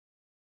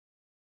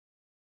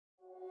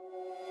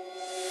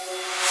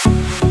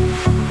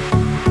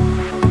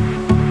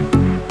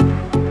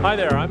Hi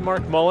there, I'm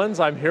Mark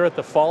Mullins. I'm here at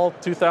the Fall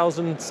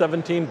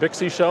 2017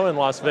 Bixie Show in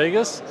Las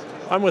Vegas.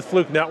 I'm with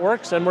Fluke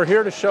Networks, and we're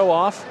here to show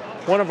off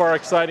one of our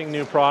exciting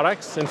new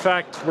products. In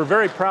fact, we're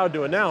very proud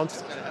to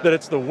announce that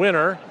it's the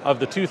winner of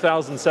the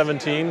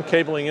 2017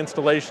 Cabling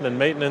Installation and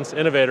Maintenance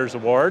Innovators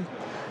Award.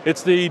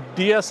 It's the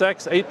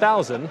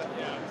DSX8000,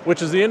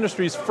 which is the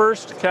industry's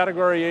first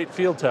Category 8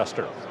 field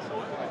tester.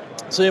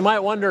 So you might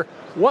wonder,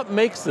 what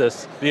makes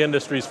this the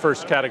industry's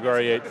first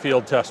Category 8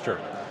 field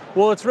tester?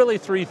 Well, it's really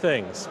three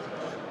things.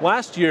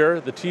 Last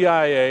year, the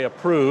TIA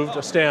approved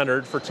a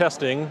standard for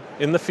testing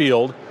in the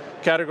field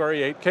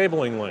Category 8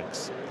 cabling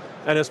links.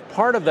 And as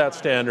part of that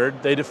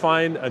standard, they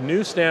defined a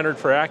new standard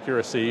for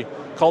accuracy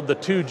called the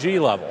 2G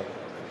level.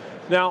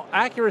 Now,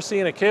 accuracy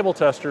in a cable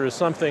tester is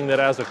something that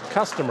as a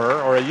customer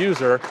or a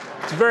user,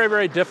 it's very,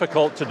 very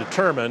difficult to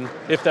determine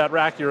if that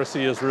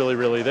accuracy is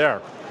really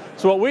there.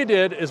 So what we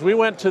did is we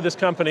went to this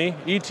company,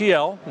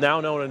 ETL,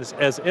 now known as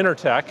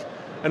Intertek,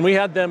 and we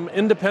had them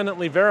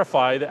independently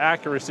verify the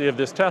accuracy of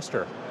this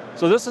tester.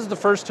 So this is the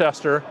first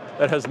tester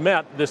that has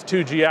met this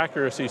 2G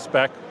accuracy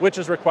spec, which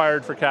is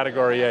required for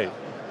Category 8.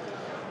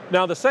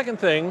 Now the second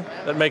thing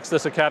that makes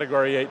this a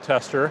Category 8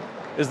 tester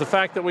is the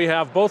fact that we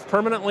have both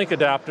permanent link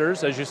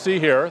adapters, as you see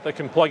here, that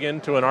can plug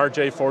into an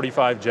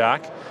RJ45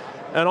 jack,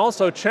 and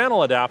also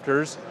channel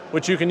adapters,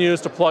 which you can use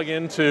to plug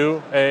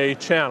into a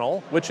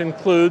channel, which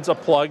includes a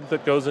plug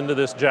that goes into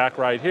this jack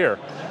right here.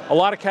 A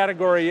lot of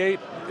Category 8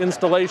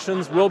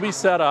 installations will be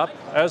set up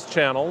as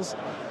channels,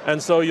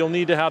 and so you'll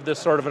need to have this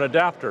sort of an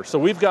adapter. So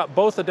we've got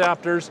both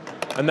adapters,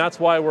 and that's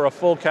why we're a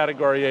full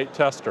Category 8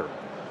 tester.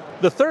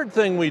 The third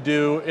thing we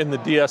do in the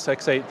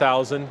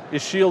DSX8000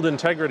 is shield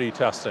integrity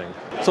testing.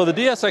 So the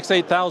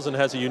DSX8000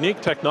 has a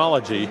unique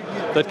technology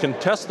that can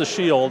test the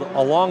shield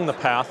along the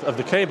path of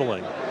the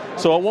cabling.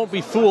 So it won't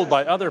be fooled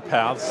by other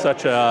paths,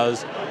 such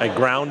as a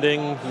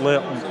grounding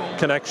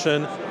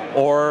connection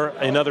or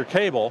another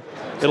cable.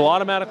 It'll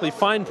automatically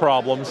find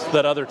problems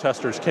that other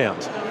testers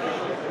can't.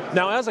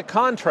 Now, as a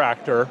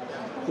contractor,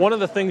 one of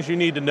the things you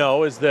need to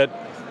know is that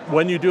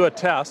when you do a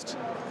test,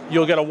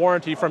 you'll get a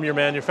warranty from your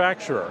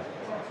manufacturer.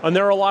 And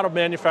there are a lot of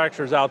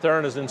manufacturers out there,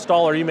 and as an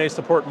installer, you may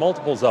support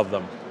multiples of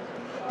them.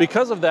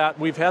 Because of that,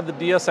 we've had the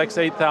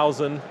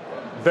DSX8000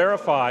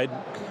 verified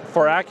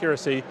for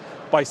accuracy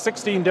by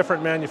 16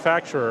 different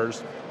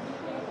manufacturers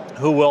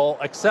who will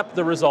accept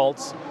the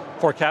results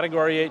for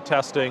Category 8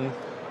 testing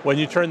when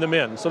you turn them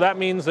in. So that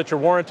means that your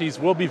warranties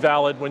will be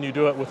valid when you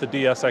do it with the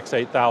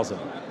DSX8000.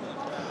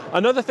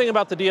 Another thing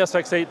about the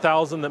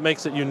DSX8000 that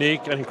makes it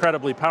unique and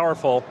incredibly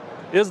powerful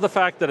is the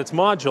fact that it's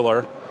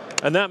modular,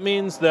 and that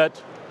means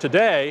that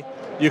today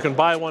you can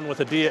buy one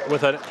with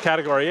a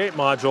Category 8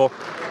 module,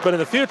 but in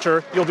the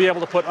future you'll be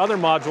able to put other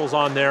modules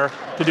on there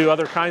to do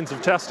other kinds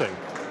of testing.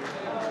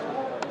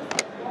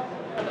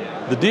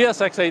 The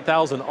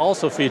DSX8000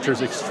 also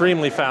features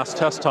extremely fast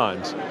test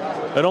times.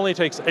 It only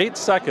takes 8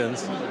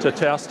 seconds to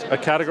test a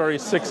Category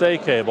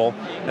 6A cable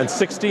and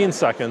 16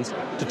 seconds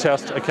to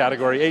test a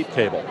Category 8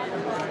 cable.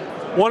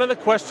 One of the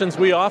questions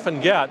we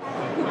often get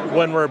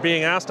when we're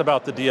being asked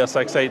about the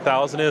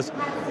DSX8000 is,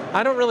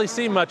 I don't really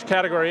see much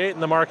Category 8 in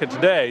the market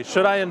today.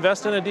 Should I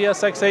invest in a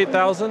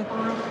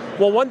DSX8000?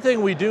 Well, one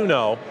thing we do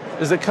know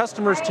is that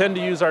customers tend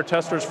to use our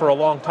testers for a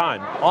long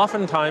time,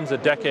 oftentimes a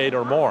decade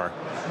or more.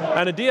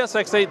 And a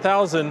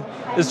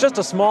DSX8000 is just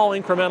a small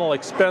incremental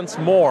expense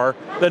more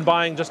than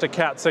buying just a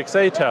Cat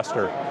 6A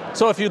tester.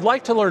 So if you'd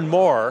like to learn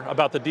more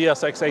about the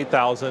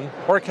DSX8000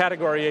 or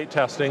Category 8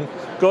 testing,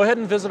 go ahead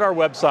and visit our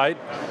website,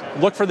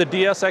 look for the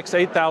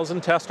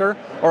DSX8000 tester,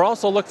 or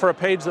also look for a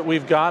page that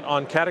we've got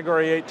on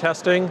Category 8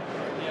 testing,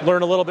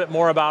 learn a little bit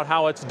more about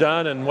how it's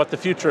done and what the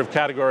future of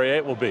Category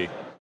 8 will be.